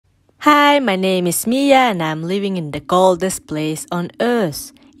Hi, my name is Mia and I'm living in the coldest place on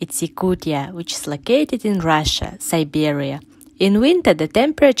earth. It's Yakutia, which is located in Russia, Siberia. In winter, the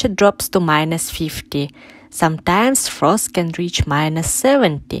temperature drops to -50. Sometimes frost can reach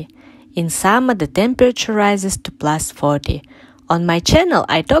 -70. In summer, the temperature rises to +40. On my channel,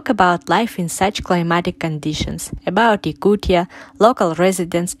 I talk about life in such climatic conditions, about Yakutia, local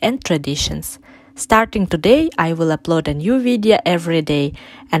residents and traditions. Starting today, I will upload a new video every day,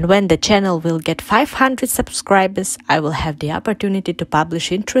 and when the channel will get 500 subscribers, I will have the opportunity to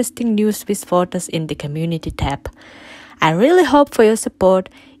publish interesting news with photos in the community tab. I really hope for your support.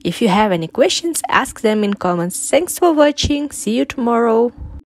 If you have any questions, ask them in comments. Thanks for watching. See you tomorrow.